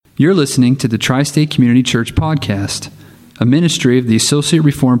You're listening to the Tri-State Community Church Podcast, a ministry of the Associate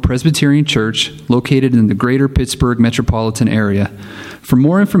Reformed Presbyterian Church located in the greater Pittsburgh metropolitan area. For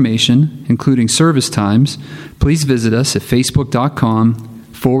more information, including service times, please visit us at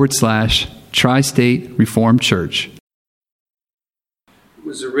facebook.com/Tri-State Reformed Church. It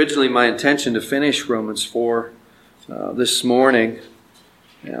was originally my intention to finish Romans 4 this morning,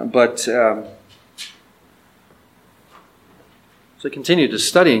 but as I continue to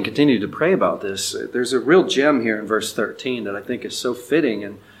study and continue to pray about this, there's a real gem here in verse 13 that I think is so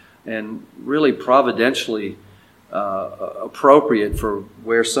fitting and really providentially appropriate for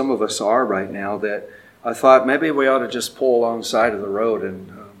where some of us are right now, that I thought maybe we ought to just pull alongside of the road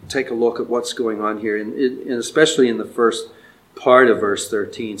and take a look at what's going on here, and especially in the first part of verse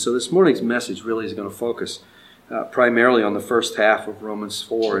 13. So this morning's message really is going to focus primarily on the first half of Romans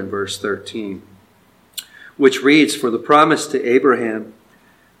 4 and verse 13. Which reads, "For the promise to Abraham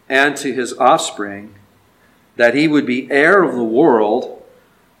and to his offspring that he would be heir of the world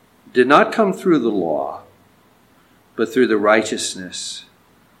did not come through the law, but through the righteousness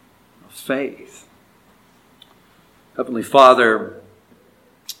of faith." Heavenly Father,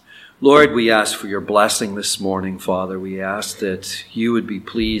 Lord, we ask for your blessing this morning, Father. We ask that you would be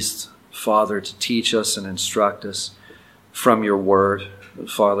pleased, Father, to teach us and instruct us from your word.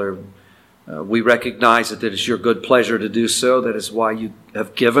 Father, we recognize that it is your good pleasure to do so. That is why you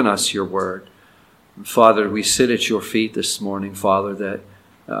have given us your word. And Father, we sit at your feet this morning, Father, that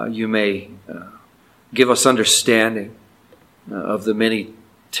you may give us understanding of the many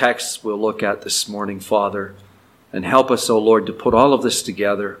texts we'll look at this morning, Father, and help us, O Lord, to put all of this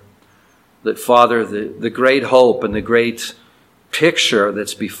together. That, Father, the great hope and the great picture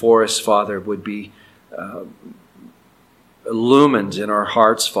that's before us, Father, would be illumined in our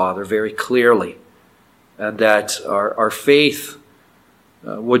hearts, Father, very clearly, and that our faith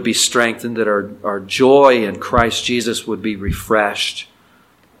would be strengthened, that our joy in Christ Jesus would be refreshed,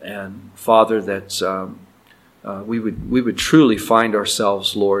 and Father, that we would truly find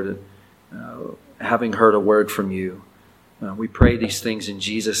ourselves, Lord, having heard a word from you. We pray these things in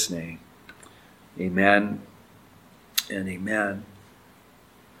Jesus' name. Amen and amen.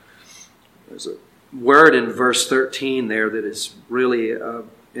 There's a word in verse 13 there that is really an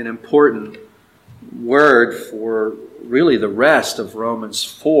important word for really the rest of Romans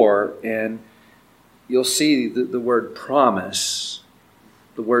 4, and you'll see the word promise.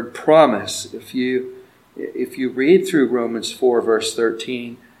 The word promise. If you read through Romans 4 verse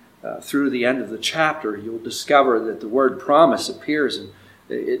 13 through the end of the chapter, you'll discover that the word promise appears, and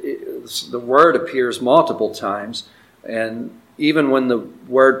the word appears multiple times, and even when the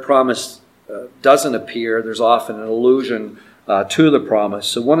word promise doesn't appear, there's often an allusion to the promise.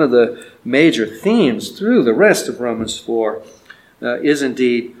 So one of the major themes through the rest of Romans 4 is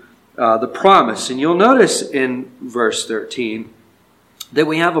indeed the promise. And you'll notice in verse 13 that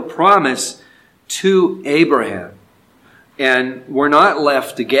we have a promise to Abraham. And we're not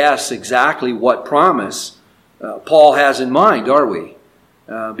left to guess exactly what promise Paul has in mind, are we?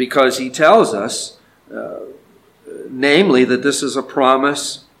 Because he tells us, namely, that this is a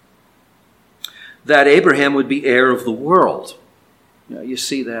promise that Abraham would be heir of the world. You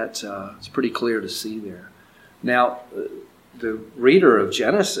see that, it's pretty clear to see there. Now, the reader of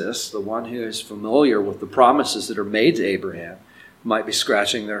Genesis, the one who is familiar with the promises that are made to Abraham, might be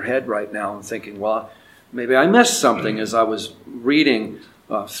scratching their head right now and thinking, well, maybe I missed something as I was reading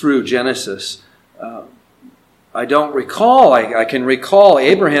through Genesis. I don't recall, I can recall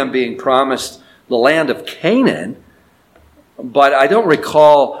Abraham being promised the land of Canaan, but I don't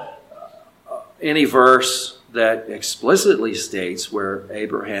recall any verse that explicitly states where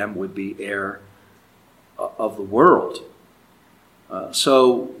Abraham would be heir of the world.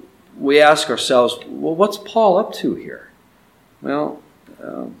 So we ask ourselves, well, what's Paul up to here? Well,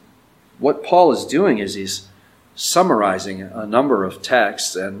 what Paul is doing is he's summarizing a number of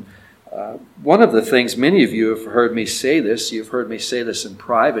texts, and one of the things, many of you have heard me say this, you've heard me say this in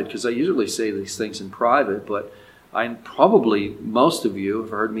private, because I usually say these things in private, but most of you have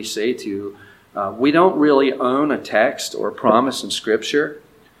heard me say to you, we don't really own a text or a promise in Scripture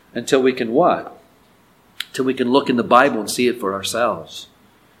until we can what? Until we can look in the Bible and see it for ourselves.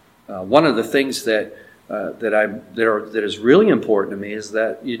 One of the things that is really important to me is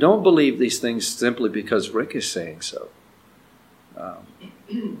that you don't believe these things simply because Rick is saying so.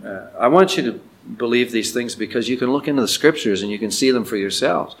 I want you to believe these things because you can look into the Scriptures and you can see them for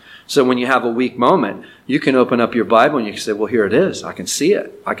yourselves. So when you have a weak moment, you can open up your Bible and you can say, well, here it is. I can see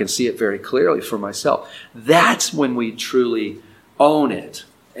it. I can see it very clearly for myself. That's when we truly own it.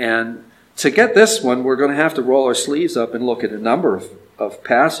 And to get this one, we're going to have to roll our sleeves up and look at a number of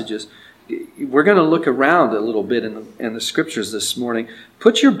passages. We're going to look around a little bit in the scriptures this morning.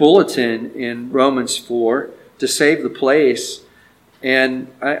 Put your bulletin in Romans 4 to save the place. And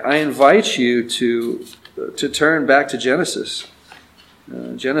I invite you to turn back to Genesis.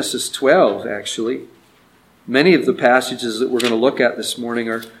 Genesis 12, actually. Many of the passages that we're going to look at this morning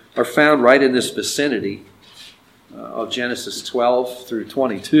are found right in this vicinity of Genesis 12 through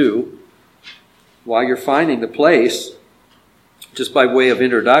 22. While you're finding the place, just by way of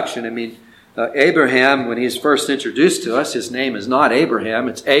introduction, Abraham, when he's first introduced to us, his name is not Abraham,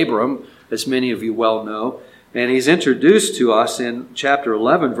 it's Abram, as many of you well know. And he's introduced to us in chapter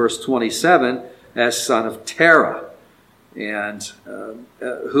 11, verse 27, as son of Terah. And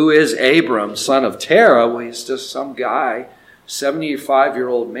who is Abram, son of Terah? Well, he's just some guy,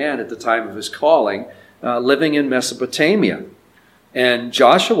 75-year-old man at the time of his calling, living in Mesopotamia. And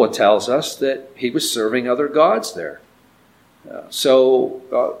Joshua tells us that he was serving other gods there.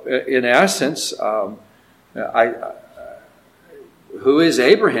 In essence, who is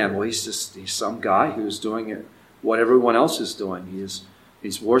Abraham? Well, he's some guy who's doing what everyone else is doing.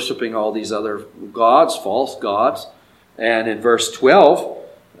 He's worshiping all these other gods, false gods. And in verse 12,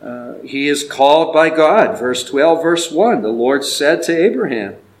 he is called by God. Verse 12, verse 1, the Lord said to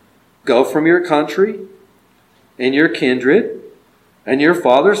Abraham, "Go from your country and your kindred and your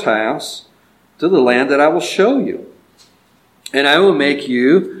father's house to the land that I will show you. And I will make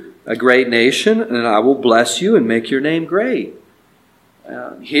you a great nation, and I will bless you and make your name great."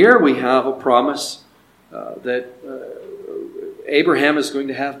 Here we have a promise that Abraham is going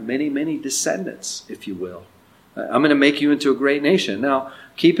to have many, many descendants, if you will. I'm going to make you into a great nation. Now,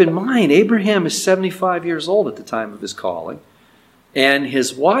 keep in mind, Abraham is 75 years old at the time of his calling, and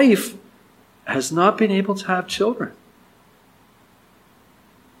his wife has not been able to have children.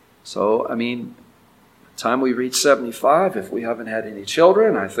 So, the time we reach 75, if we haven't had any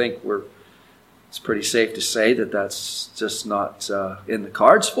children, I think it's pretty safe to say that that's just not in the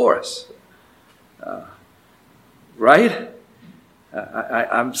cards for us. Right?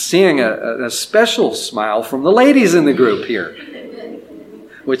 I'm seeing a special smile from the ladies in the group here,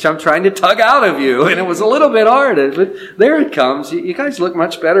 which I'm trying to tug out of you, and it was a little bit hard, but there it comes. You guys look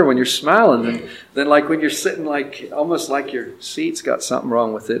much better when you're smiling than like when you're sitting almost like your seat's got something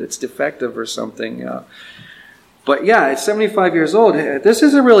wrong with it. It's defective or something. But yeah, at 75 years old, this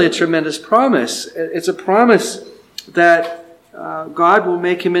is really a tremendous promise. It's a promise that God will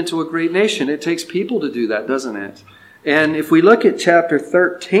make him into a great nation. It takes people to do that, doesn't it? And if we look at chapter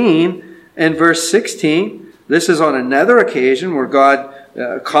 13 and verse 16, this is on another occasion where God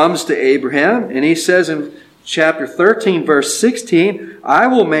comes to Abraham, and he says in chapter 13, verse 16, "I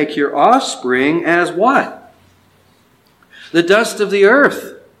will make your offspring as" what? "The dust of the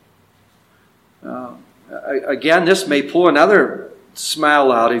earth." Again, this may pull another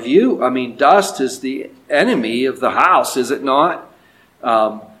smile out of you. Dust is the enemy of the house, is it not?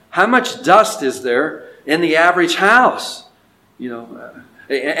 How much dust is there in the average house?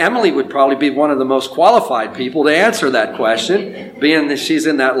 Emily would probably be one of the most qualified people to answer that question, being that she's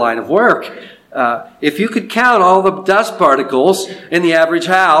in that line of work. If you could count all the dust particles in the average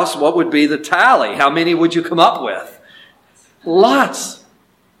house, what would be the tally? How many would you come up with? Lots.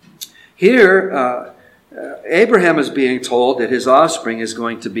 Here, Abraham is being told that his offspring is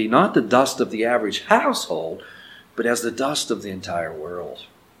going to be not the dust of the average household, but as the dust of the entire world.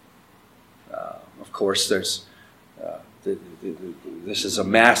 Of course, this is a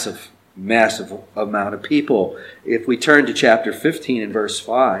massive, massive amount of people. If we turn to chapter 15 and verse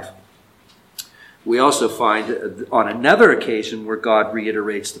 5, we also find on another occasion where God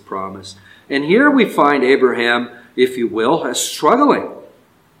reiterates the promise. And here we find Abraham, if you will, as struggling.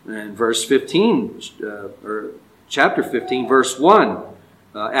 In verse 15, or chapter 15, verse 1,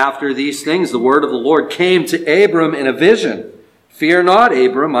 after these things, the word of the Lord came to Abram in a vision. "Fear not,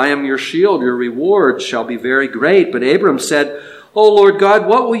 Abram, I am your shield. Your reward shall be very great." But Abram said, "O Lord God,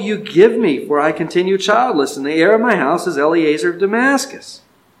 what will you give me? For I continue childless, and the heir of my house is Eliezer of Damascus."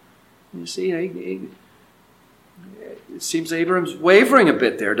 You see, it seems Abram's wavering a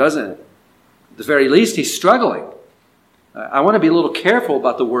bit there, doesn't it? At the very least, he's struggling. I want to be a little careful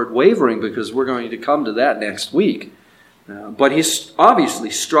about the word wavering because we're going to come to that next week. But he's obviously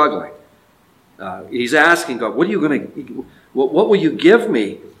struggling. He's asking God, "What will you give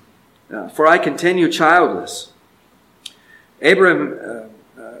me? For I continue childless." Abram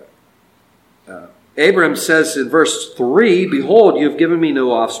says in verse 3, "Behold, you have given me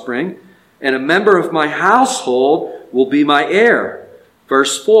no offspring, and a member of my household will be my heir."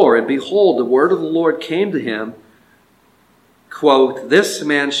 Verse 4, "And behold, the word of the Lord came to him, quote, This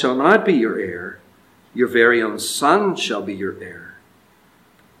man shall not be your heir, your very own son shall be your heir."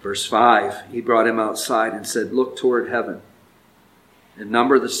 Verse 5, he brought him outside and said, "Look toward heaven and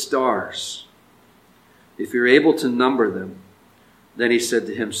number the stars. If you're able to number them," then he said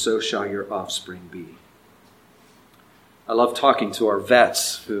to him, "so shall your offspring be." I love talking to our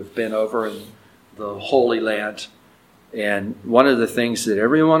vets who have been over in the Holy Land. And one of the things that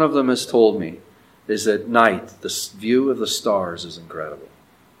every one of them has told me is at night, the view of the stars is incredible.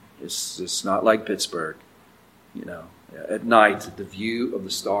 It's not like Pittsburgh. At night, the view of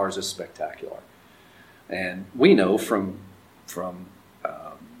the stars is spectacular. And we know from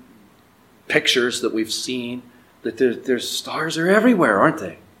pictures that we've seen that there's stars are everywhere, aren't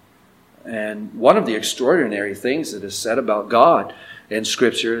they? And one of the extraordinary things that is said about God in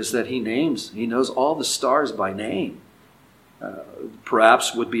Scripture is that He knows all the stars by name.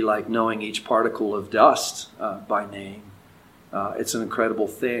 Perhaps would be like knowing each particle of dust by name. It's an incredible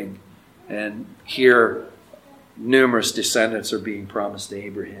thing. And here, numerous descendants are being promised to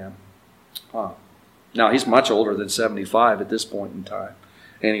Abraham. Now, he's much older than 75 at this point in time,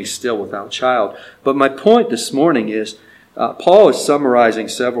 and he's still without child. But my point this morning is, Paul is summarizing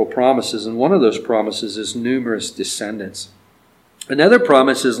several promises, and one of those promises is numerous descendants. Another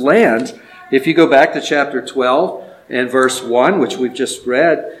promise is land. If you go back to chapter 12 and verse 1, which we've just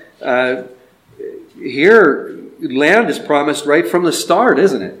read, here land is promised right from the start,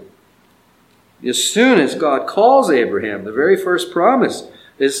 isn't it? As soon as God calls Abraham, the very first promise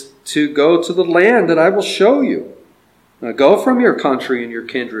is to go to the land that I will show you. Now go from your country and your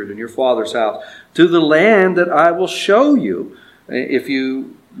kindred and your father's house to the land that I will show you. If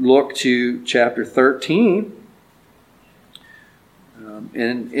you look to chapter 13,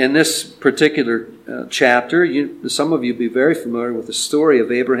 and in this particular chapter, some of you will be very familiar with the story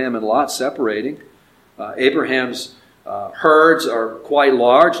of Abraham and Lot separating. Abraham's herds are quite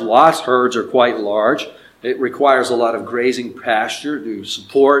large. Lot's herds are quite large. It requires a lot of grazing pasture to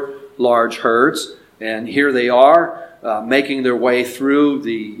support large herds. And here they are making their way through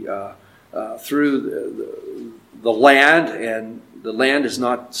the land, and the land is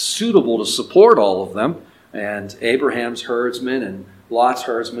not suitable to support all of them. And Abraham's herdsmen and Lot's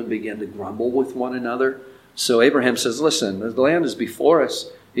herdsmen begin to grumble with one another. So Abraham says, "Listen, the land is before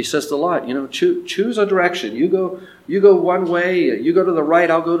us." He says to Lot, choose a direction. You go one way, you go to the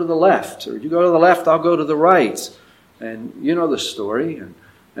right, I'll go to the left. Or you go to the left, I'll go to the right. And you know the story.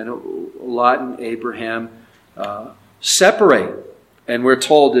 And Lot and Abraham separate. And we're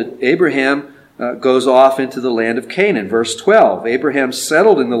told that Abraham goes off into the land of Canaan. Verse 12, Abraham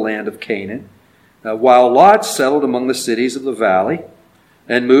settled in the land of Canaan, while Lot settled among the cities of the valley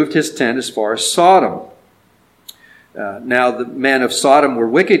and moved his tent as far as Sodom. Now the men of Sodom were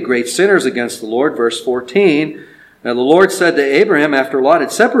wicked, great sinners against the Lord. Verse 14, now the Lord said to Abraham after Lot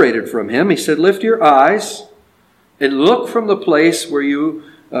had separated from him, He said, "Lift your eyes and look from the place where you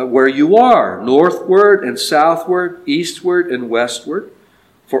are, northward and southward, eastward and westward.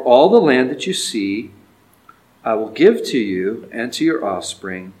 For all the land that you see, I will give to you and to your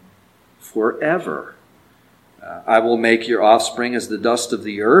offspring forever. I will make your offspring as the dust of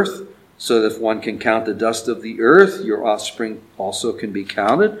the earth, so that if one can count the dust of the earth, your offspring also can be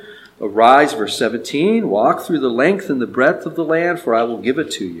counted. Arise," verse 17, "walk through the length and the breadth of the land, for I will give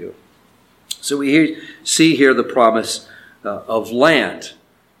it to you." So we see here the promise of land.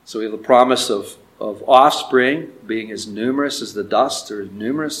 So we have the promise of offspring being as numerous as the dust or as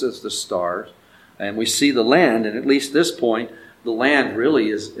numerous as the stars. And we see the land, and at least this point, the land really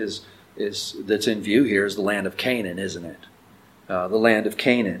is that's in view here is the land of Canaan, isn't it? The land of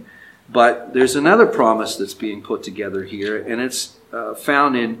Canaan. But there's another promise that's being put together here, and it's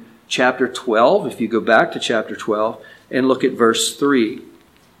found in chapter 12. If you go back to chapter 12 and look at verse 3.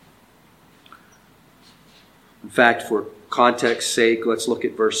 In fact, for context's sake, let's look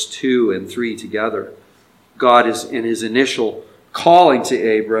at verse 2 and 3 together. God is in His initial calling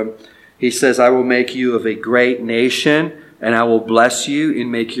to Abram. He says, "I will make you of a great nation, and I will bless you and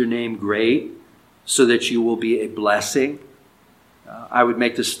make your name great, so that you will be a blessing." I would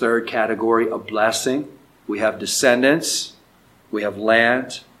make this third category a blessing. We have descendants, we have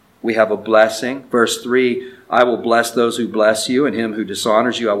land, we have a blessing. Verse 3, "I will bless those who bless you, and him who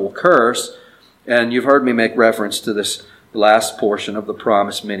dishonors you I will curse." And you've heard me make reference to this last portion of the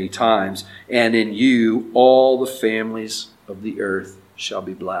promise many times. "And in you all the families of the earth shall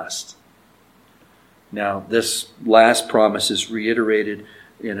be blessed." Now, this last promise is reiterated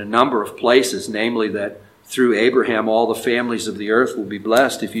in a number of places, namely that through Abraham all the families of the earth will be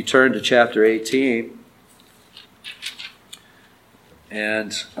blessed. If you turn to chapter 18,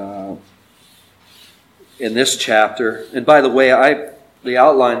 and in this chapter, and by the way, the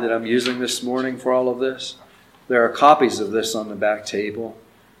outline that I'm using this morning for all of this, there are copies of this on the back table.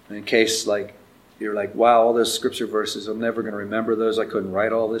 In case you're like, wow, all those scripture verses, I'm never going to remember those. I couldn't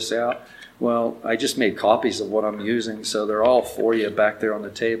write all this out. Well, I just made copies of what I'm using, so they're all for you back there on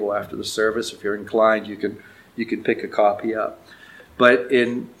the table after the service. If you're inclined, you can pick a copy up. But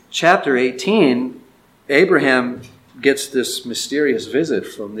in chapter 18, Abraham gets this mysterious visit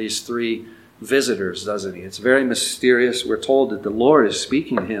from these three visitors, doesn't he? It's very mysterious. We're told that the Lord is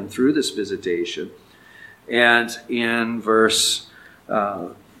speaking to him through this visitation. And in verse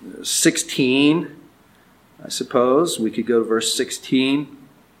 16, I suppose, we could go to verse 16,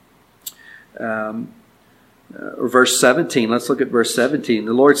 or verse 17. Let's look at verse 17.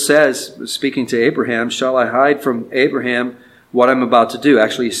 The Lord says, speaking to Abraham, shall I hide from Abraham what I'm about to do?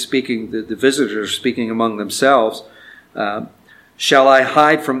 Actually, he's speaking, the visitors are speaking among themselves. Shall I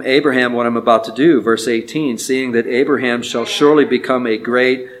hide from Abraham what I'm about to do? Verse 18, seeing that Abraham shall surely become a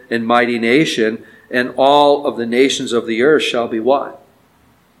great and mighty nation, and all of the nations of the earth shall be what?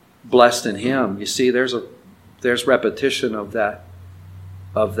 Blessed in him. You see, there's repetition of that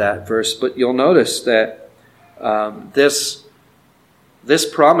verse. But you'll notice that this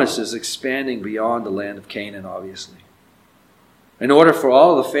promise is expanding beyond the land of Canaan, obviously. In order for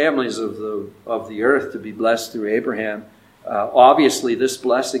all the families of the earth to be blessed through Abraham, obviously this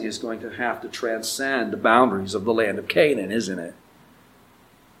blessing is going to have to transcend the boundaries of the land of Canaan, isn't it?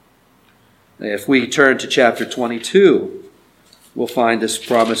 If we turn to chapter 22, we'll find this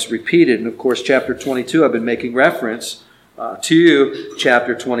promise repeated. And of course, chapter 22, I've been making reference to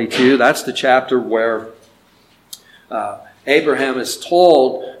chapter 22. That's the chapter where Abraham is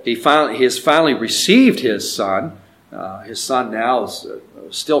told he has finally received his son. His son now is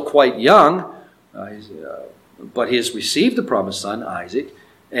still quite young, but he has received the promised son, Isaac.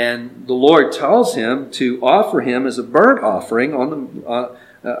 And the Lord tells him to offer him as a burnt offering on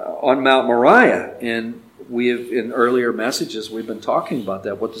Mount Moriah. And we have, in earlier messages, we've been talking about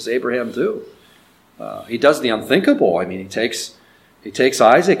that. What does Abraham do? He does the unthinkable. I mean, he takes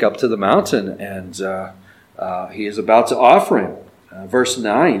Isaac up to the mountain, and he is about to offer him. Verse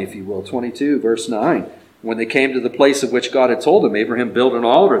 9, if you will, 22, verse 9. When they came to the place of which God had told him, Abraham built an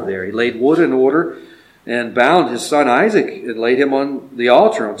altar there. He laid wood in order and bound his son Isaac and laid him on the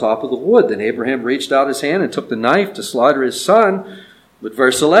altar on top of the wood. Then Abraham reached out his hand and took the knife to slaughter his son. But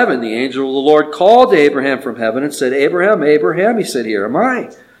verse 11, the angel of the Lord called to Abraham from heaven and said, Abraham, Abraham. He said, here am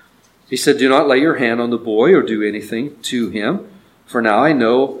I. He said, do not lay your hand on the boy or do anything to him. For now I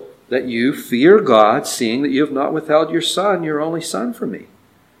know that you fear God, seeing that you have not withheld your son, your only son, from me.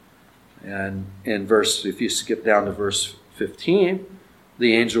 And if you skip down to verse 15,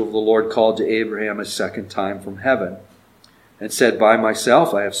 the angel of the Lord called to Abraham a second time from heaven and said, by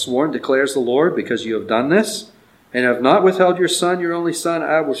myself I have sworn, declares the Lord, because you have done this and have not withheld your son, your only son,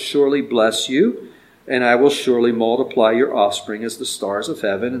 I will surely bless you, and I will surely multiply your offspring as the stars of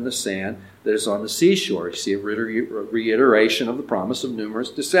heaven and the sand that is on the seashore. You see a reiteration of the promise of numerous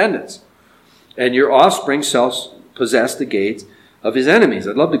descendants. And your offspring shall possess the gates of his enemies.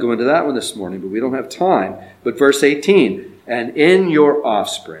 I'd love to go into that one this morning, but we don't have time. But verse 18, and in your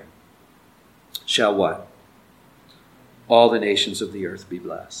offspring shall what? All the nations of the earth be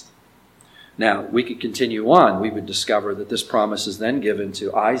blessed. Now, we could continue on. We would discover that this promise is then given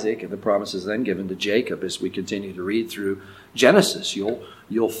to Isaac, and the promise is then given to Jacob as we continue to read through Genesis.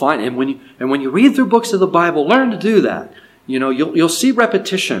 You'll find, and when you read through books of the Bible, learn to do that. You'll see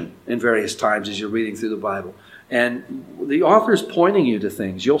repetition in various times as you're reading through the Bible. And the author is pointing you to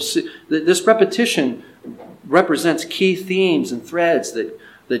things. You'll see that this repetition represents key themes and threads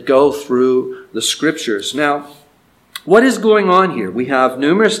that go through the Scriptures. Now, what is going on here? We have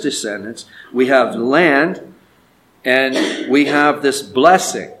numerous descendants, we have land, and we have this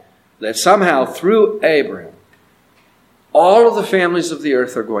blessing that somehow through Abraham, all of the families of the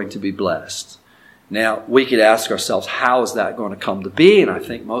earth are going to be blessed. Now, we could ask ourselves, how is that going to come to be? And I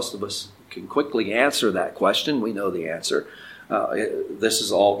think most of us can quickly answer that question. We know the answer. This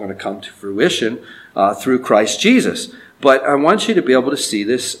is all going to come to fruition through Christ Jesus. But I want you to be able to see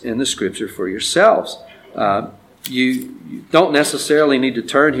this in the Scripture for yourselves. You don't necessarily need to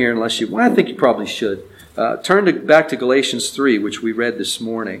turn here unless you... Well, I think you probably should. Turn back to Galatians 3, which we read this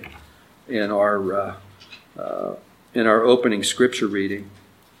morning in our opening Scripture reading.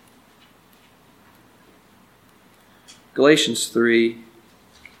 Galatians 3,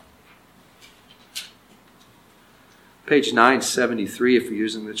 page 973 if you're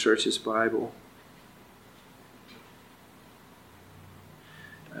using the church's Bible.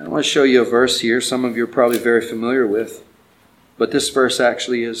 I want to show you a verse here. Some of you are probably very familiar with. But this verse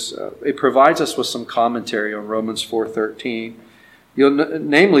actually it provides us with some commentary on Romans 4:13.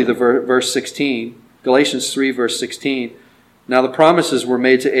 Namely the verse 16, Galatians 3 verse 16. Now the promises were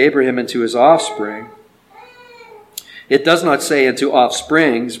made to Abraham and to his offspring. It does not say into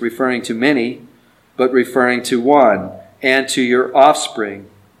offsprings, referring to many, but referring to one, and to your offspring,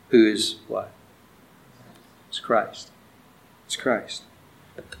 who is what? It's Christ. It's Christ.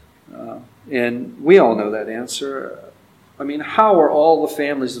 And we all know that answer. I mean, how are all the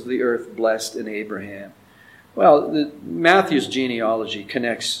families of the earth blessed in Abraham? Well, Matthew's genealogy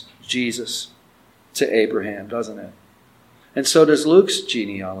connects Jesus to Abraham, doesn't it? And so does Luke's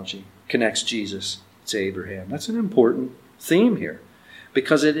genealogy, connects Jesus to Abraham. That's an important theme here,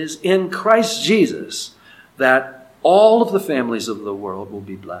 because it is in Christ Jesus that all of the families of the world will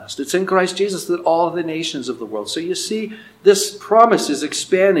be blessed. It's in Christ Jesus that all of the nations of the world. So you see, this promise is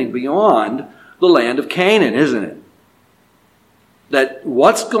expanding beyond the land of Canaan, isn't it? That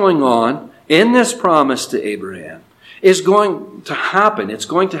what's going on in this promise to Abraham is going to happen. It's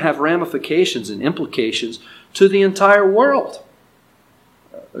going to have ramifications and implications to the entire world.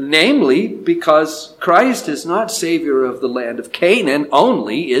 Namely, because Christ is not Savior of the land of Canaan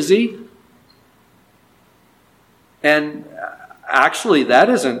only, is He? And actually, that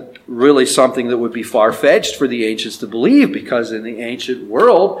isn't really something that would be far-fetched for the ancients to believe, because in the ancient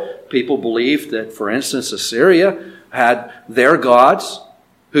world, people believed that, for instance, Assyria had their gods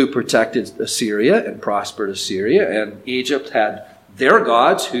who protected Assyria and prospered Assyria, and Egypt had their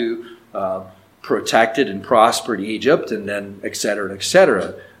gods who protected and prospered Egypt, and then et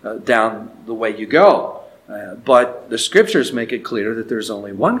cetera, down the way you go. But the Scriptures make it clear that there's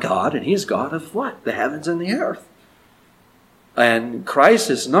only one God, and He's God of what? The heavens and the earth. And Christ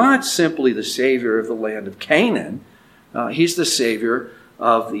is not simply the Savior of the land of Canaan. He's the Savior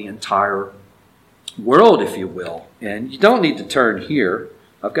of the entire world, if you will. And you don't need to turn here.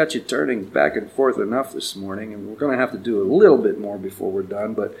 I've got you turning back and forth enough this morning, and we're going to have to do a little bit more before we're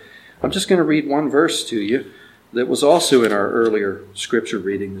done. But I'm just going to read one verse to you that was also in our earlier scripture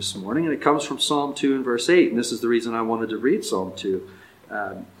reading this morning, and it comes from Psalm 2 and verse 8. And this is the reason I wanted to read Psalm 2.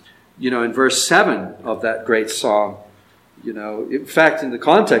 In verse 7 of that great psalm, in fact, in the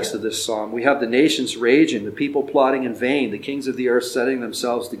context of this psalm, we have the nations raging, the people plotting in vain, the kings of the earth setting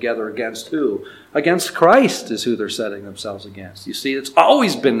themselves together against who? Against Christ is who they're setting themselves against. You see, it's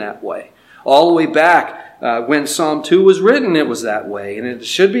always been that way. All the way back when Psalm 2 was written, it was that way. And it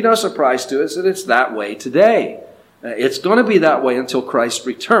should be no surprise to us that it's that way today. It's going to be that way until Christ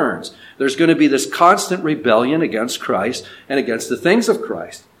returns. There's going to be this constant rebellion against Christ and against the things of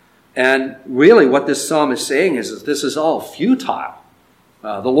Christ. And really what this psalm is saying is that this is all futile.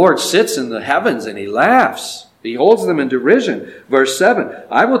 The Lord sits in the heavens and He laughs. He holds them in derision. Verse 7,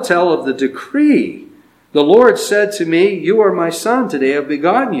 I will tell of the decree. The Lord said to me, you are my son, today I have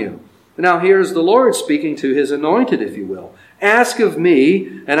begotten you. Now here's the Lord speaking to His anointed, if you will. Ask of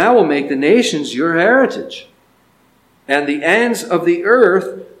me, and I will make the nations your heritage, and the ends of the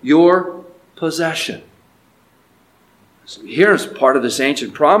earth your possession. So here's part of this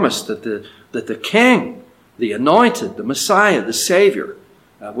ancient promise that the King, the anointed, the Messiah, the Savior,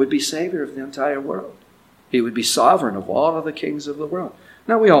 would be Savior of the entire world. He would be sovereign of all of the kings of the world.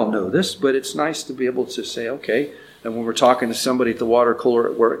 Now we all know this, but it's nice to be able to say, okay, and when we're talking to somebody at the water cooler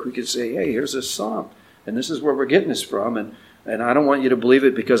at work, we can say, hey, here's this psalm, and this is where we're getting this from, and I don't want you to believe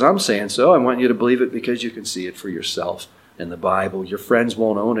it because I'm saying so. I want you to believe it because you can see it for yourself in the Bible. Your friends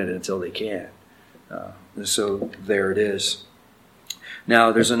won't own it until they can. And so there it is.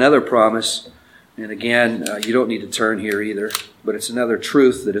 Now, there's another promise, and again, you don't need to turn here either, but it's another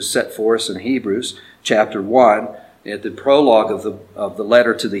truth that is set for us in Hebrews chapter 1, at the prologue of the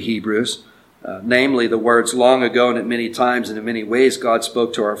letter to the Hebrews, namely the words, long ago and at many times and in many ways God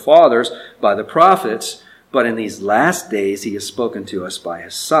spoke to our fathers by the prophets, but in these last days He has spoken to us by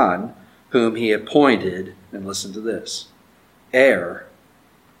His Son, whom He appointed, and listen to this, heir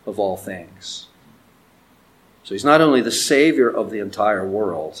of all things. So He's not only the Savior of the entire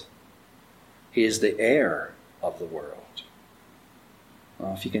world, He is the heir of the world.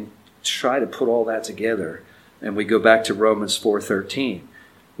 Well, if you can try to put all that together, and we go back to Romans 4:13,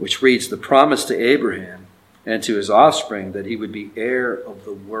 which reads, the promise to Abraham and to his offspring that he would be heir of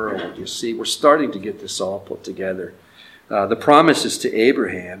the world. You see, we're starting to get this all put together. The promise is to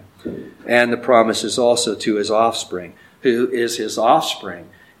Abraham, and the promise is also to his offspring. Who is his offspring?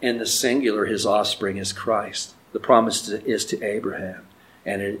 In the singular, his offspring is Christ. The promise is to Abraham,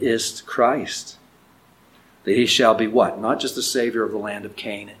 and it is to Christ, that he shall be what? Not just the Savior of the land of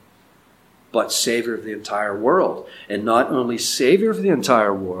Canaan, but Savior of the entire world. And not only Savior of the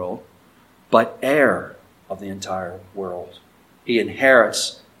entire world, but heir of the entire world. He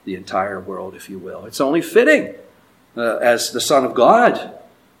inherits the entire world, if you will. It's only fitting as the Son of God,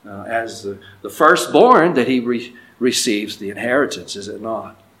 as the firstborn, that he receives the inheritance, is it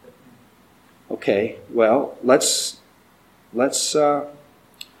not? Okay, well, let's go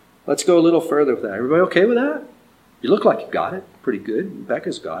a little further with that. Everybody okay with that? You look like you got it. Pretty good.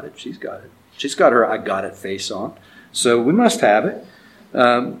 Becca's got it. She's got it. She's got her I got it face on. So we must have it.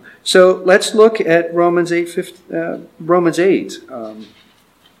 So let's look at Romans 8. Romans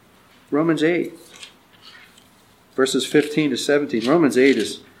 8, verses 15 to 17. Romans 8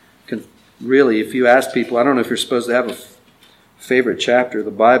 is really, if you ask people, I don't know if you're supposed to have a favorite chapter of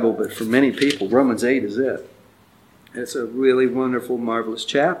the Bible, but for many people, Romans 8 is it. It's a really wonderful, marvelous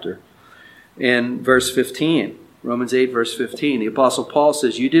chapter. In verse 15, Romans 8, verse 15, the Apostle Paul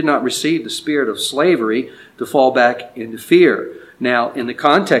says, "You did not receive the spirit of slavery to fall back into fear." Now, in the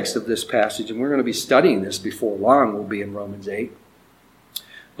context of this passage, and we're going to be studying this before long, we'll be in Romans 8.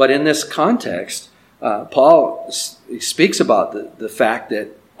 But in this context, Paul speaks about the fact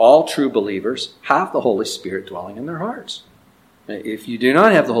that all true believers have the Holy Spirit dwelling in their hearts. If you do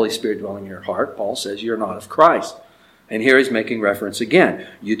not have the Holy Spirit dwelling in your heart, Paul says you're not of Christ. And here he's making reference again.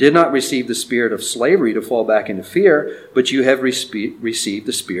 You did not receive the spirit of slavery to fall back into fear, but you have received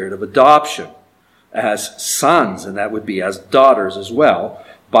the spirit of adoption as sons, and that would be as daughters as well,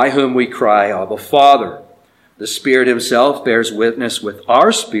 by whom we cry, Abba, Father. The Spirit himself bears witness with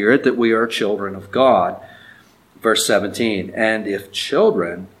our spirit that we are children of God. Verse 17, and if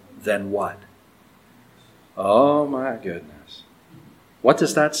children, then what? Oh my goodness. What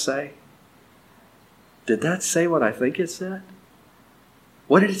does that say? Did that say what I think it said?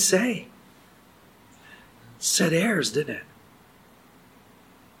 What did it say? It said heirs, didn't it?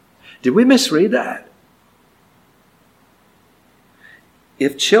 Did we misread that?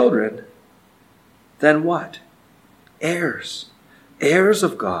 If children, then what? Heirs. Heirs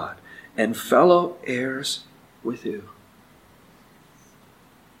of God and fellow heirs with who?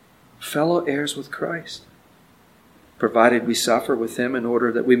 Fellow heirs with Christ. Provided we suffer with him in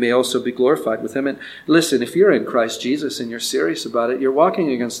order that we may also be glorified with him. And listen, if you're in Christ Jesus and you're serious about it, you're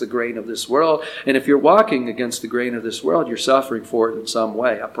walking against the grain of this world. And if you're walking against the grain of this world, you're suffering for it in some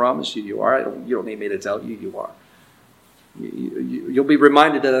way. I promise you, you are. You don't need me to tell you, you are. You'll be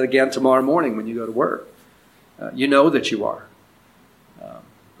reminded of that again tomorrow morning when you go to work. You know that you are.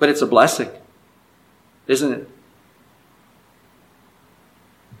 But it's a blessing, isn't it?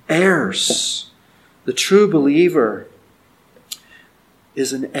 Heirs. The true believer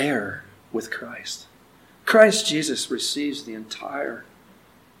is an heir with Christ. Christ Jesus receives the entire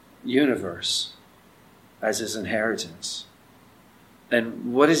universe as his inheritance.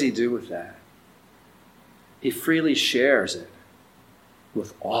 And what does he do with that? He freely shares it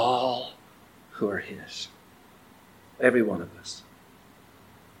with all who are his. Every one of us.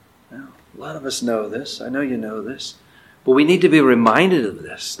 Now, a lot of us know this. I know you know this. But we need to be reminded of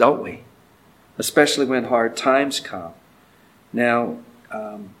this, don't we? Especially when hard times come. Now,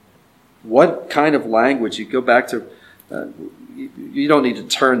 what kind of language? You go back to, you don't need to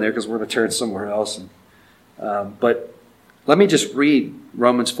turn there because we're going to turn somewhere else. But let me just read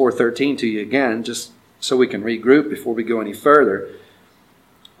Romans 4:13 to you again, just so we can regroup before we go any further.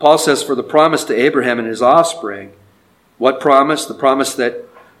 Paul says, for the promise to Abraham and his offspring. What promise? The promise that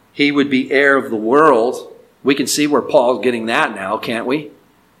he would be heir of the world. We can see where Paul's getting that now, can't we?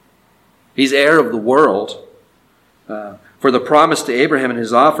 He's heir of the world. For the promise to Abraham and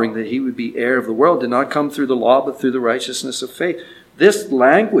his offering that he would be heir of the world did not come through the law, but through the righteousness of faith. This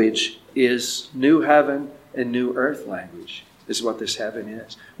language is new heaven and new earth language, is what this heaven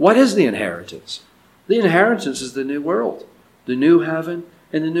is. What is the inheritance? The inheritance is the new world, the new heaven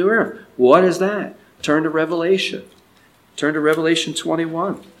and the new earth. What is that? Turn to Revelation. Turn to Revelation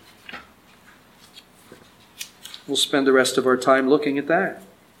 21. We'll spend the rest of our time looking at that.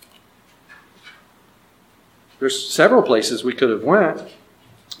 There's several places we could have went.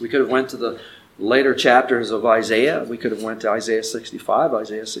 We could have went to the later chapters of Isaiah. We could have went to Isaiah 65,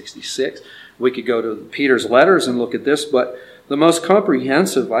 Isaiah 66. We could go to Peter's letters and look at this. But the most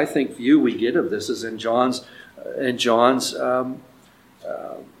comprehensive, I think, view we get of this is in John's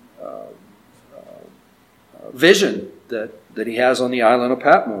vision that he has on the island of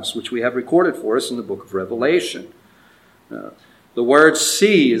Patmos, which we have recorded for us in the book of Revelation. The word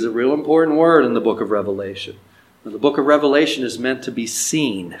see is a real important word in the book of Revelation. Now, the book of Revelation is meant to be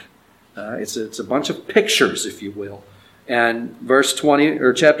seen. It's a bunch of pictures, if you will. And verse 20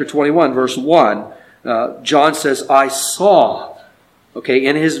 or chapter 21, verse 1, John says, "I saw." Okay,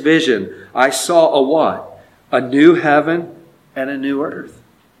 in his vision, I saw a what? A new heaven and a new earth.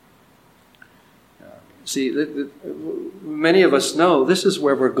 See, many of us know this is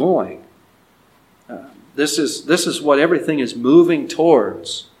where we're going. This is what everything is moving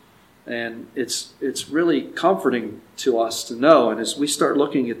towards. And it's really comforting to us to know. And as we start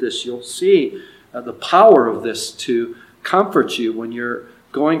looking at this, you'll see the power of this to comfort you when you're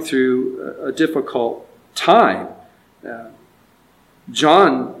going through a difficult time.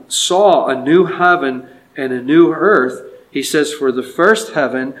 John saw a new heaven and a new earth. He says, for the first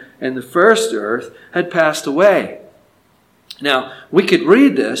heaven and the first earth had passed away. Now, we could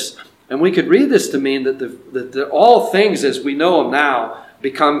read this, and we could read this to mean that all things as we know them now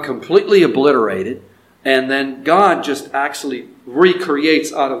become completely obliterated, and then God just actually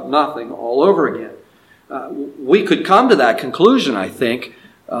recreates out of nothing all over again. We could come to that conclusion, I think,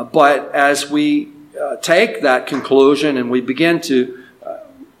 but as we take that conclusion and we begin to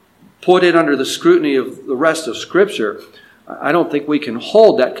put it under the scrutiny of the rest of Scripture, I don't think we can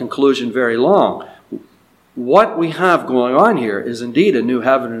hold that conclusion very long. What we have going on here is indeed a new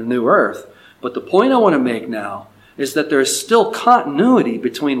heaven and a new earth. But the point I want to make now is that there is still continuity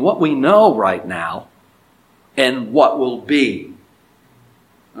between what we know right now and what will be.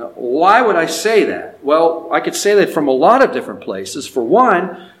 Why would I say that? Well, I could say that from a lot of different places. For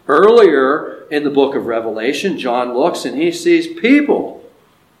one, earlier in the book of Revelation, John looks and he sees people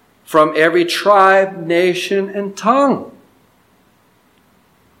from every tribe, nation, and tongue.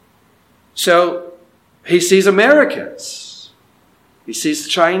 So he sees Americans. He sees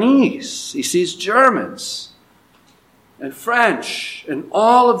Chinese. He sees Germans and French and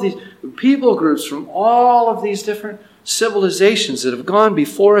all of these people groups from all of these different civilizations that have gone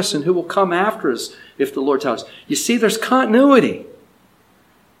before us and who will come after us if the Lord tells us. You see, there's continuity.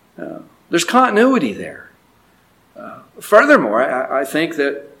 There's continuity there. Furthermore, I think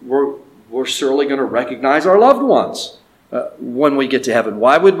that we're surely going to recognize our loved ones when we get to heaven.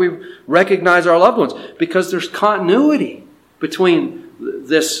 Why would we recognize our loved ones? Because there's continuity between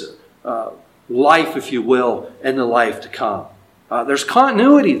this life, if you will, and the life to come. There's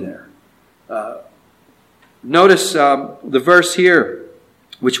continuity there. Notice the verse here,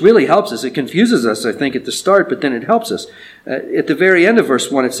 which really helps us. It confuses us, I think, at the start, but then it helps us. At the very end of verse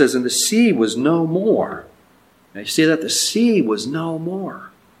 1, it says, and the sea was no more. Now, you see that? The sea was no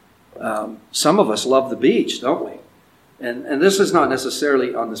more. Some of us love the beach, don't we? And this is not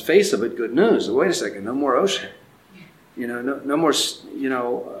necessarily, on the face of it, good news. Wait a second, no more ocean. No more,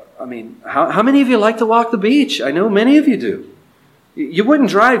 how many of you like to walk the beach? I know many of you do. You wouldn't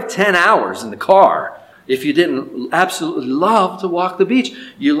drive 10 hours in the car if you didn't absolutely love to walk the beach.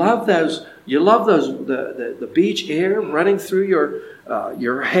 You love the beach air running through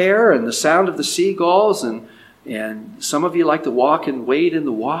your hair and the sound of the seagulls, and some of you like to walk and wade in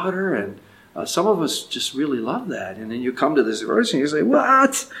the water, and some of us just really love that. And then you come to this verse and you say,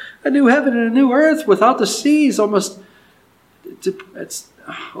 what? A new heaven and a new earth without the seas almost... It's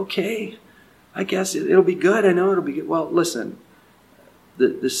okay. I guess it'll be good. I know it'll be good. Well, listen,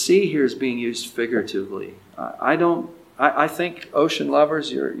 the sea here is being used figuratively. I think ocean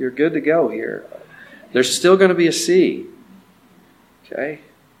lovers, you're good to go here. There's still going to be a sea. Okay?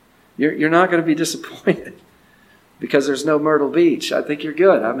 You're not going to be disappointed because there's no Myrtle Beach. I think you're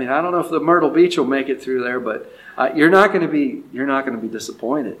good. I don't know if the Myrtle Beach will make it through there, but you're not going to be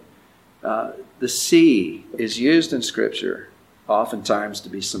disappointed. The sea is used in Scripture oftentimes to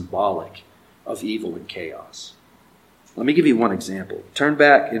be symbolic of evil and chaos. Let me give you one example. Turn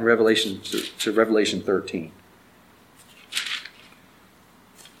back in Revelation to Revelation 13.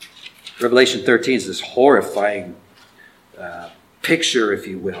 Revelation 13 is this horrifying picture, if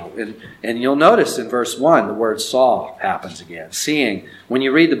you will. And you'll notice in verse 1, the word saw happens again. Seeing. When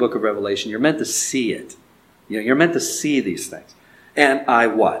you read the book of Revelation, you're meant to see it. You're meant to see these things. And I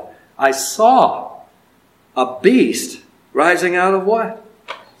what? I saw a beast rising out of what?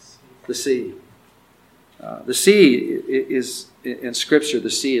 The sea. The sea is, in Scripture, the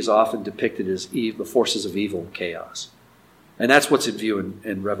sea is often depicted as the forces of evil and chaos. And that's what's in view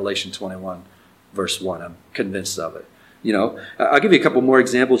in Revelation 21, verse 1. I'm convinced of it. I'll give you a couple more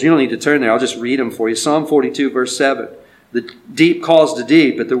examples. You don't need to turn there. I'll just read them for you. Psalm 42, verse 7. The deep calls to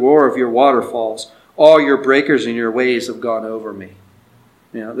deep at the roar of your waterfalls. All your breakers and your waves have gone over me.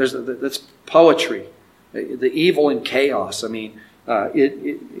 That's poetry. The evil and chaos.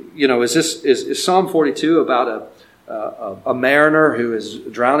 Is Psalm 42 about a mariner who is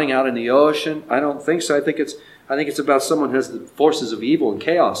drowning out in the ocean? I don't think so. I think it's about someone who has the forces of evil and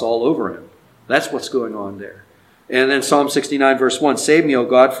chaos all over him. That's what's going on there. And then Psalm 69, verse 1, save me, O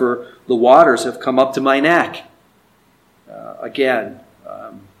God, for the waters have come up to my neck.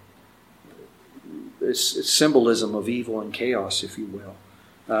 It's symbolism of evil and chaos, if you will.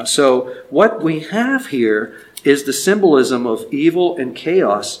 So what we have here is the symbolism of evil and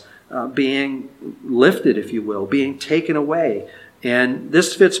chaos being lifted, if you will, being taken away. And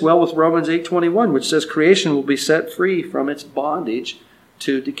this fits well with Romans 8:21, which says creation will be set free from its bondage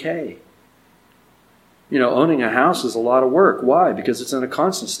to decay. You know, owning a house is a lot of work. Why? Because it's in a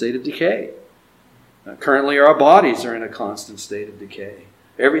constant state of decay. Currently, our bodies are in a constant state of decay.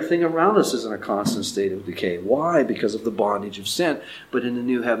 Everything around us is in a constant state of decay. Why? Because of the bondage of sin. But in the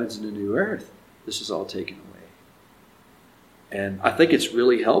new heavens and the new earth, this is all taken away. And I think it's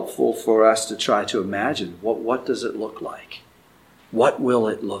really helpful for us to try to imagine what does it look like? What will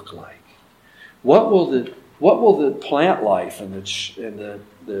it look like? What will the plant life and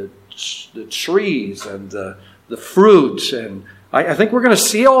the trees and the fruit, and I think we're going to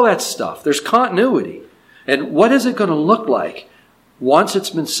see all that stuff. There's continuity. And what is it going to look like once it's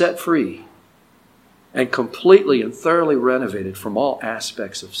been set free and completely and thoroughly renovated from all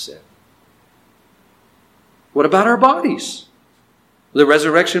aspects of sin? What about our bodies? The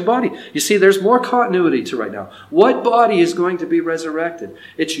resurrection body. You see, there's more continuity to right now. What body is going to be resurrected?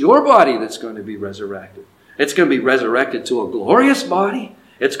 It's your body that's going to be resurrected. It's going to be resurrected to a glorious body.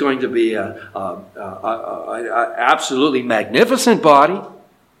 It's going to be an absolutely magnificent body.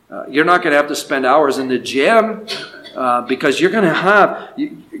 You're not going to have to spend hours in the gym because you're going to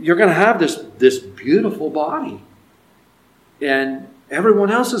have this beautiful body, and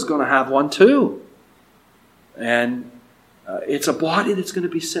everyone else is going to have one too. And it's a body that's going to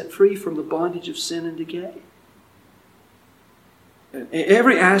be set free from the bondage of sin and decay. And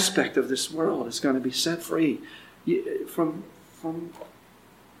every aspect of this world is going to be set free from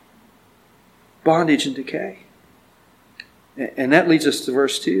bondage and decay. And that leads us to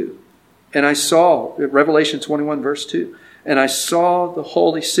verse 2. And I saw, Revelation 21, verse 2, and I saw the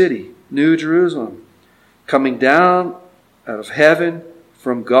holy city, New Jerusalem, coming down out of heaven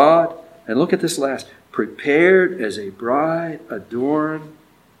from God. And look at this last. Prepared as a bride adorned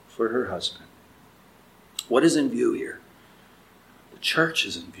for her husband. What is in view here? The church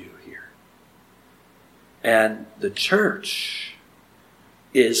is in view here. And the church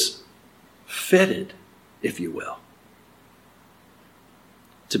is fitted, if you will,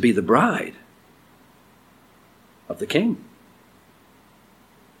 to be the bride of the King.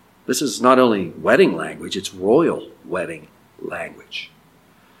 This is not only wedding language, it's royal wedding language.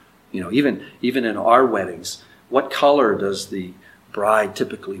 You know, even in our weddings, what color does the bride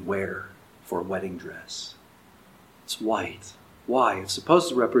typically wear for a wedding dress? It's white. Why? It's supposed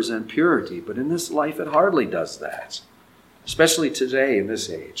to represent purity, but in this life it hardly does that. Especially today in this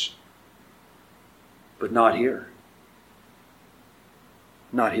age. But not here.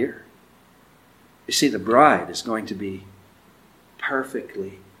 Not here. You see, the bride is going to be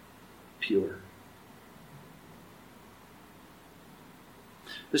perfectly pure.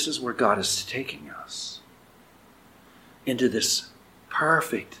 This is where God is taking us. Into this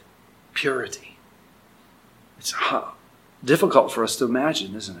perfect purity. It's difficult for us to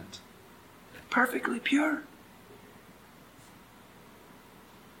imagine, isn't it? Perfectly pure.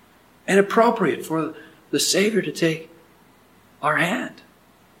 And appropriate for the Savior to take our hand.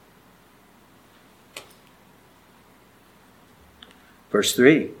 Verse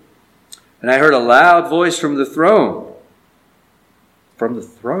 3. And I heard a loud voice from the throne. From the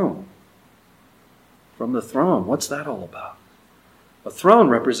throne. From the throne. What's that all about? A throne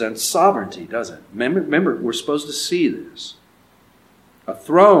represents sovereignty, doesn't it? Remember, we're supposed to see this. A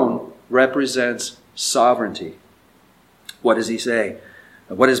throne represents sovereignty. What does he say?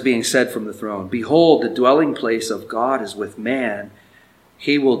 What is being said from the throne? Behold, the dwelling place of God is with man.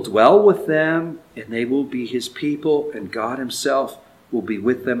 He will dwell with them, and they will be his people, and God himself will be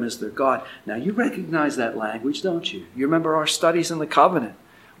with them as their God. Now, you recognize that language, don't you? You remember our studies in the covenant.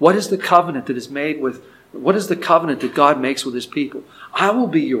 What is the covenant that is made with, what is the covenant that God makes with his people? I will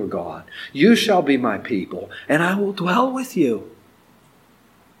be your God. You shall be my people, and I will dwell with you.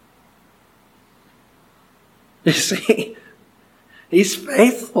 You see, he's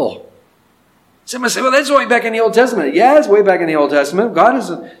faithful. Somebody say, well, that's way back in the Old Testament. Yeah, it's way back in the Old Testament. God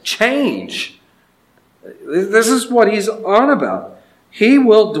doesn't change. This is what he's on about. He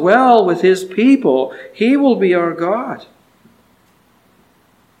will dwell with his people. He will be our God.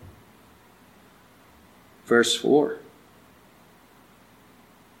 Verse 4.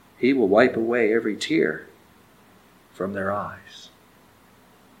 He will wipe away every tear from their eyes.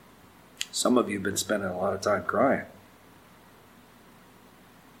 Some of you have been spending a lot of time crying.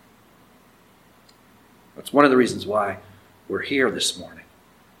 That's one of the reasons why we're here this morning.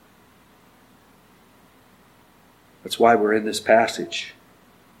 That's why we're in this passage.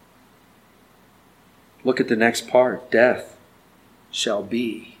 Look at the next part. Death shall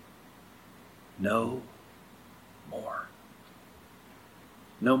be no more.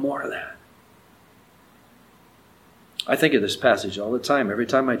 No more of that. I think of this passage all the time. Every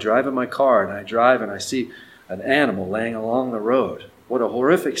time I drive in my car and I drive and I see an animal laying along the road, what a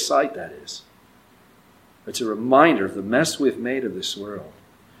horrific sight that is. It's a reminder of the mess we've made of this world.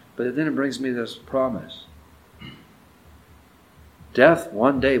 But then it brings me this promise. Death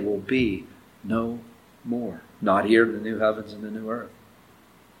one day will be no more. Not here in the new heavens and the new earth.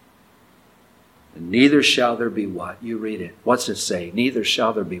 And neither shall there be what? You read it. What's it say? Neither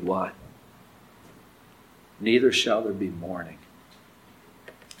shall there be what? Neither shall there be mourning.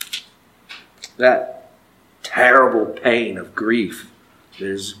 That terrible pain of grief that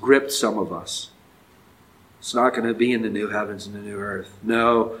has gripped some of us. It's not going to be in the new heavens and the new earth.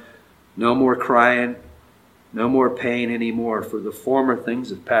 No more crying. No more pain anymore, for the former things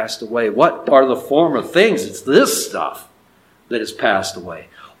have passed away. What are the former things? It's this stuff that has passed away.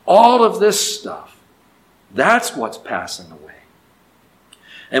 All of this stuff. That's what's passing away.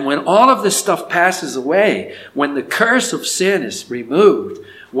 And when all of this stuff passes away, when the curse of sin is removed,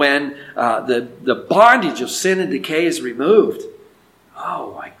 when the bondage of sin and decay is removed,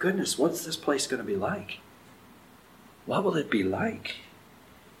 oh my goodness, what's this place going to be like? What will it be like?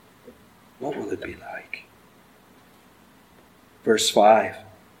 What will it be like? Verse 5.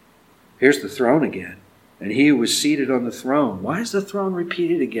 Here's the throne again. And he who was seated on the throne. Why is the throne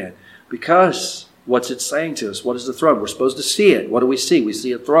repeated again? Because what's it saying to us? What is the throne? We're supposed to see it. What do we see? We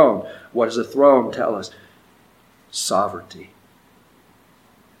see a throne. What does the throne tell us? Sovereignty.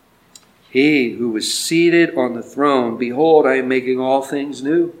 He who was seated on the throne, behold, I am making all things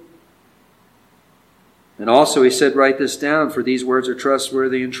new. And also he said, write this down, for these words are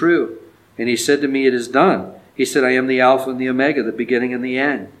trustworthy and true. And he said to me, it is done. He said, I am the Alpha and the Omega, the beginning and the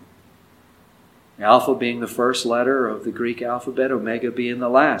end. Alpha being the first letter of the Greek alphabet, Omega being the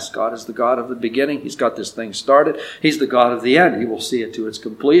last. God is the God of the beginning. He's got this thing started. He's the God of the end. He will see it to its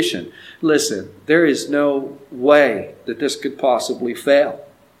completion. Listen, there is no way that this could possibly fail.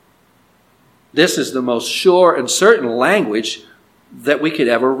 This is the most sure and certain language that we could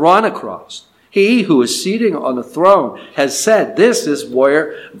ever run across. He who is seated on the throne has said, this is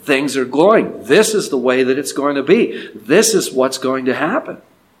where things are going. This is the way that it's going to be. This is what's going to happen.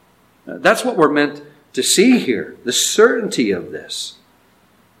 That's what we're meant to see here, the certainty of this.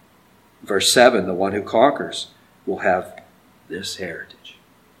 Verse 7, the one who conquers will have this heritage.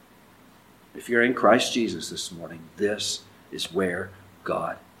 If you're in Christ Jesus this morning, this is where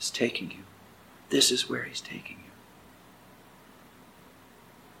God is taking you. This is where He's taking you.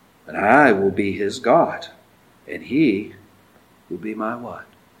 And I will be His God, and He will be my what?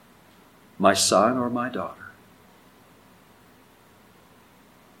 My son or my daughter.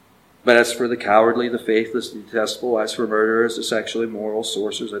 But as for the cowardly, the faithless, the detestable, as for murderers, the sexually immoral,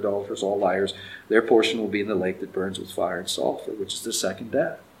 sorcerers, idolaters, all liars, their portion will be in the lake that burns with fire and sulfur, which is the second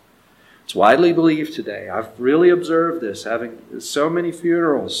death. It's widely believed today. I've really observed this, having so many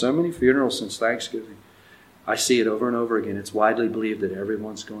funerals since Thanksgiving. I see it over and over again. It's widely believed that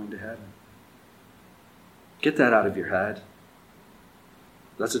everyone's going to heaven. Get that out of your head.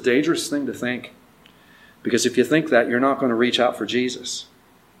 That's a dangerous thing to think. Because if you think that, you're not going to reach out for Jesus.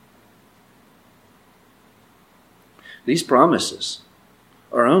 These promises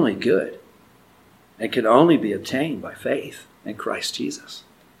are only good and can only be obtained by faith in Christ Jesus.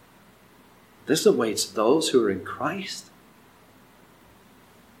 This awaits those who are in Christ.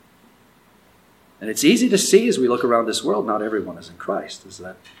 And it's easy to see as we look around this world, not everyone is in Christ. Is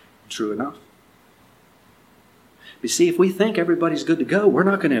that true enough? You see, if we think everybody's good to go, we're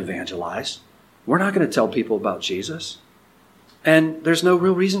not going to evangelize. We're not going to tell people about Jesus. And there's no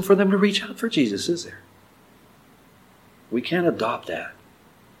real reason for them to reach out for Jesus, is there? We can't adopt that.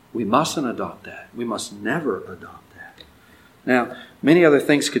 We mustn't adopt that. We must never adopt that. Now, many other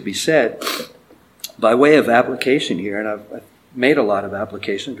things could be said by way of application here, and I've made a lot of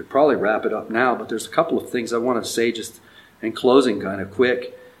application. Could probably wrap it up now, but there's a couple of things I want to say just in closing kind of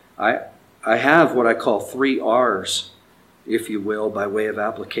quick. I have what I call 3 R's, if you will, by way of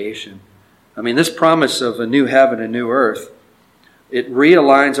application. I mean, this promise of a new heaven and new earth, it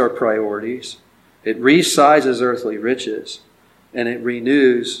realigns our priorities. It resizes earthly riches, and it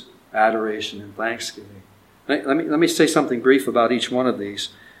renews adoration and thanksgiving. Let me say something brief about each one of these.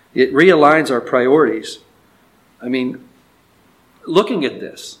 It realigns our priorities. I mean, looking at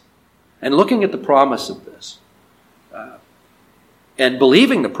this, and looking at the promise of this, and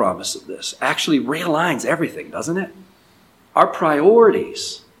believing the promise of this, actually realigns everything, doesn't it? Our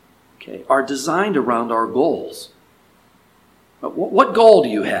priorities, are designed around our goals. What goal do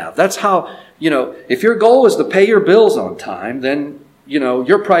you have? That's how, if your goal is to pay your bills on time, then,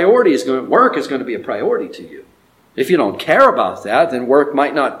 your priority work is going to be a priority to you. If you don't care about that, then work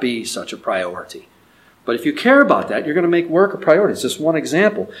might not be such a priority. But if you care about that, you're going to make work a priority. It's just one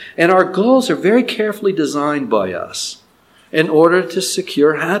example. And our goals are very carefully designed by us in order to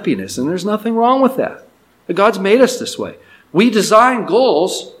secure happiness. And there's nothing wrong with that. God's made us this way. We design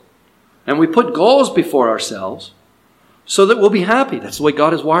goals and we put goals before ourselves so that we'll be happy. That's the way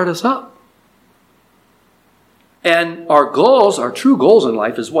God has wired us up. And our goals, our true goals in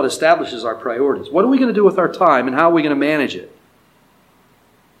life, is what establishes our priorities. What are we going to do with our time and how are we going to manage it?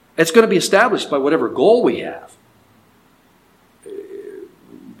 It's going to be established by whatever goal we have.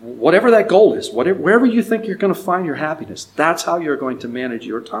 Whatever that goal is, wherever you think you're going to find your happiness, that's how you're going to manage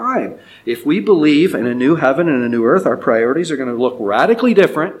your time. If we believe in a new heaven and a new earth, our priorities are going to look radically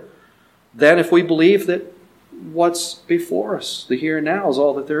different than if we believe that what's before us, the here and now, is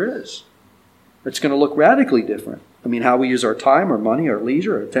all that there is. It's going to look radically different. I mean, how we use our time, our money, our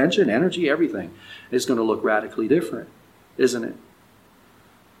leisure, our attention, energy, everything is going to look radically different, isn't it?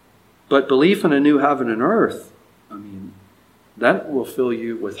 But belief in a new heaven and earth, I mean, that will fill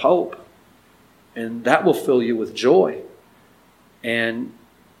you with hope. And that will fill you with joy. And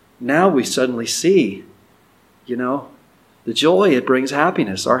now we suddenly see, the joy, it brings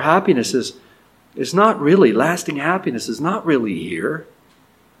happiness. Our happiness is not really, lasting happiness is not really here.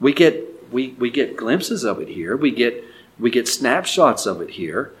 We get glimpses of it here. We get snapshots of it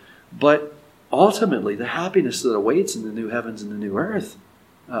here. But ultimately, the happiness that awaits in the new heavens and the new earth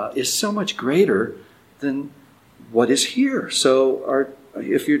is so much greater than what is here. So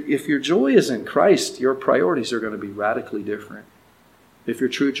if your joy is in Christ, your priorities are going to be radically different. If your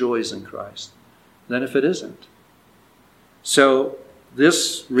true joy is in Christ, than if it isn't. So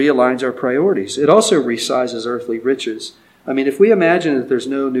this realigns our priorities. It also resizes earthly riches. I mean, if we imagine that there's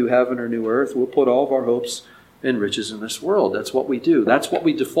no new heaven or new earth, we'll put all of our hopes and riches in this world. That's what we do. That's what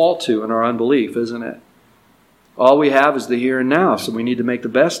we default to in our unbelief, isn't it? All we have is the here and now, so we need to make the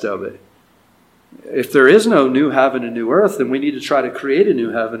best of it. If there is no new heaven and new earth, then we need to try to create a new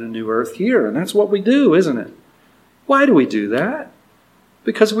heaven and new earth here. And that's what we do, isn't it? Why do we do that?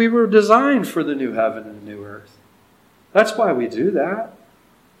 Because we were designed for the new heaven and the new earth. That's why we do that.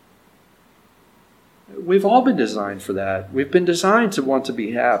 We've all been designed for that. We've been designed to want to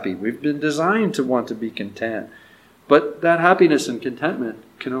be happy. We've been designed to want to be content. But that happiness and contentment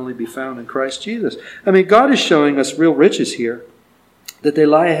can only be found in Christ Jesus. I mean, God is showing us real riches here, that they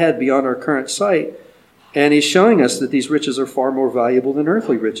lie ahead beyond our current sight. And He's showing us that these riches are far more valuable than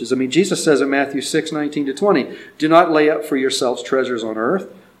earthly riches. I mean, Jesus says in Matthew 6:19-20, "Do not lay up for yourselves treasures on earth,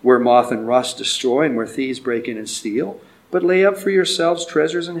 where moth and rust destroy and where thieves break in and steal. But lay up for yourselves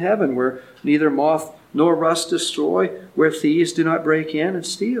treasures in heaven, where neither moth nor rust destroy, where thieves do not break in and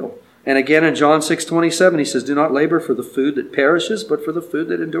steal." And again in John 6:27, He says, "Do not labor for the food that perishes, but for the food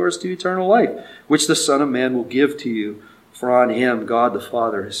that endures to eternal life, which the Son of Man will give to you. For on Him God the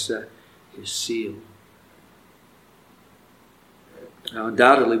Father has set His seal." Now,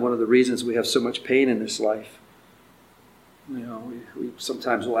 undoubtedly, one of the reasons we have so much pain in this life, we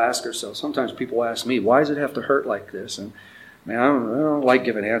sometimes will ask ourselves, sometimes people ask me, why does it have to hurt like this? And man, I don't like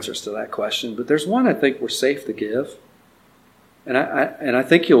giving answers to that question, but there's one I think we're safe to give. And I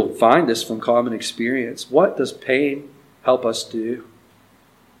think you'll find this from common experience. What does pain help us do?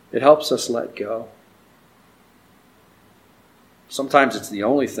 It helps us let go. Sometimes it's the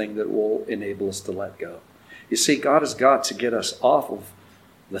only thing that will enable us to let go. You see, God has got to get us off of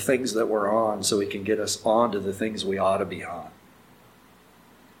the things that we're on so He can get us onto the things we ought to be on.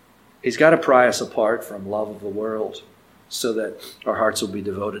 He's got to pry us apart from love of the world so that our hearts will be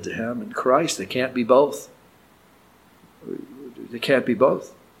devoted to Him and Christ. They can't be both. They can't be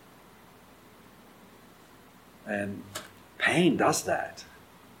both. And pain does that.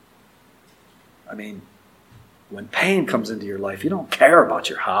 I mean, when pain comes into your life, you don't care about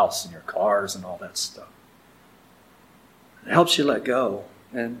your house and your cars and all that stuff. It helps you let go.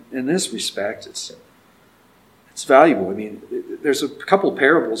 And in this respect, it's valuable. I mean, there's a couple of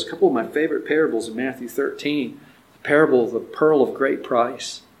parables, a couple of my favorite parables in Matthew 13. The parable of the pearl of great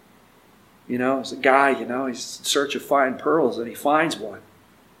price. It's a guy, he's in search of fine pearls, and he finds one.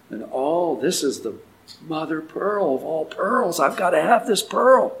 And, this is the mother pearl of all pearls. I've got to have this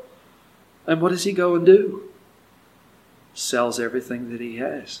pearl. And what does he go and do? Sells everything that he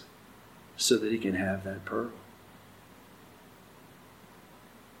has so that he can have that pearl.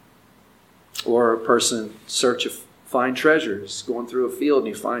 Or a person in search of fine treasures, going through a field and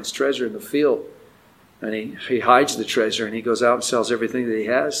he finds treasure in the field. And he hides the treasure and he goes out and sells everything that he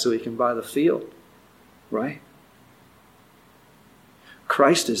has so he can buy the field. Right?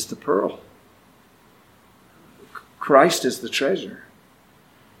 Christ is the pearl. Christ is the treasure.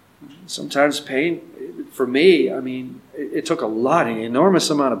 Sometimes pain, for me, I mean, it took an enormous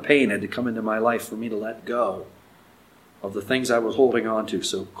amount of pain had to come into my life for me to let go of the things I was holding on to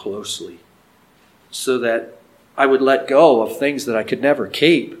so closely, so that I would let go of things that I could never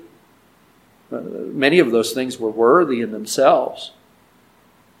keep. Many of those things were worthy in themselves.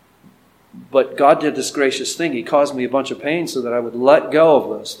 But God did this gracious thing. He caused me a bunch of pain so that I would let go of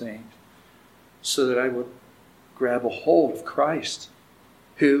those things, so that I would grab a hold of Christ,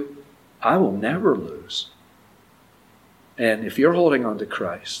 who I will never lose. And if you're holding on to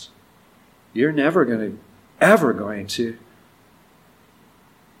Christ, you're never ever going to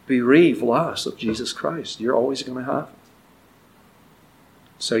bereave loss of Jesus Christ. You're always going to have it.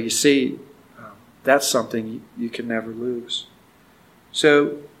 So you see, that's something you can never lose.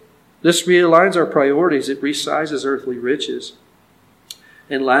 So this realigns our priorities. It resizes earthly riches.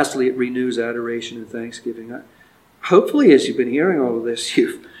 And lastly, it renews adoration and thanksgiving. Hopefully, as you've been hearing all of this,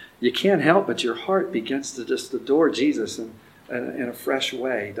 you can't help but your heart begins to just adore Jesus in a fresh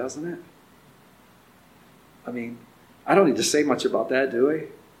way, doesn't it? I mean, I don't need to say much about that, do I?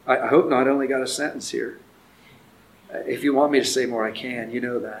 I hope not. I only got a sentence here. If you want me to say more, I can. You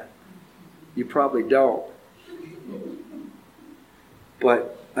know that. You probably don't.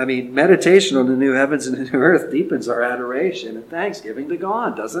 But, I mean, meditation on the new heavens and the new earth deepens our adoration and thanksgiving to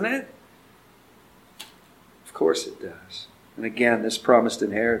God, doesn't it? Of course it does. And again, this promised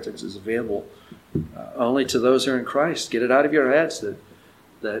inheritance is available only to those who are in Christ. Get it out of your heads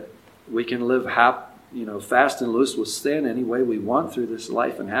that we can live fast and loose with sin any way we want through this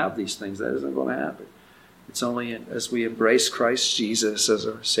life and have these things. That isn't going to happen. It's only as we embrace Christ Jesus as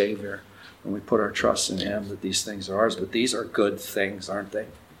our Savior and we put our trust in Him that these things are ours. But these are good things, aren't they?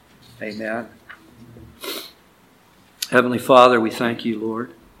 Amen. Heavenly Father, we thank you,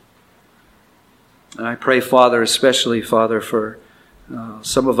 Lord. And I pray, Father, especially, Father, for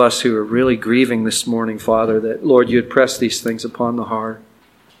some of us who are really grieving this morning, Father, that, Lord, you'd press these things upon the heart.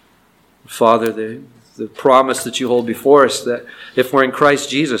 Father, the promise that you hold before us that if we're in Christ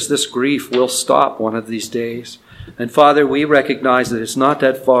Jesus, this grief will stop one of these days. And Father, we recognize that it's not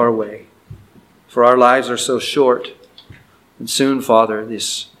that far away, for our lives are so short. And soon, Father,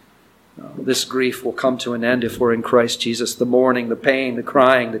 this grief will come to an end if we're in Christ Jesus. The mourning, the pain, the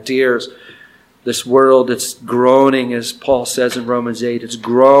crying, the tears, this world that's groaning, as Paul says in Romans 8, it's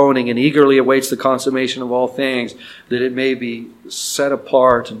groaning and eagerly awaits the consummation of all things, that it may be set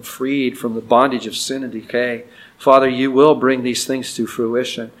apart and freed from the bondage of sin and decay. Father, you will bring these things to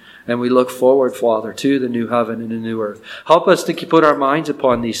fruition. And we look forward, Father, to the new heaven and the new earth. Help us to put our minds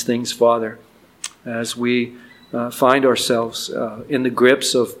upon these things, Father, as we find ourselves in the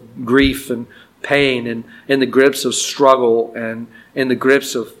grips of grief and pain, and in the grips of struggle, and in the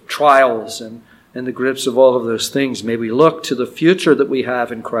grips of trials, and in the grips of all of those things. May we look to the future that we have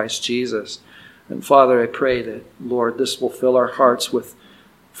in Christ Jesus. And Father, I pray that, Lord, this will fill our hearts with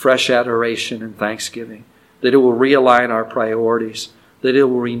fresh adoration and thanksgiving, that it will realign our priorities, that it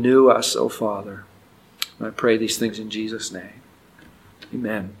will renew us, oh Father. And I pray these things in Jesus' name.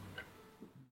 Amen.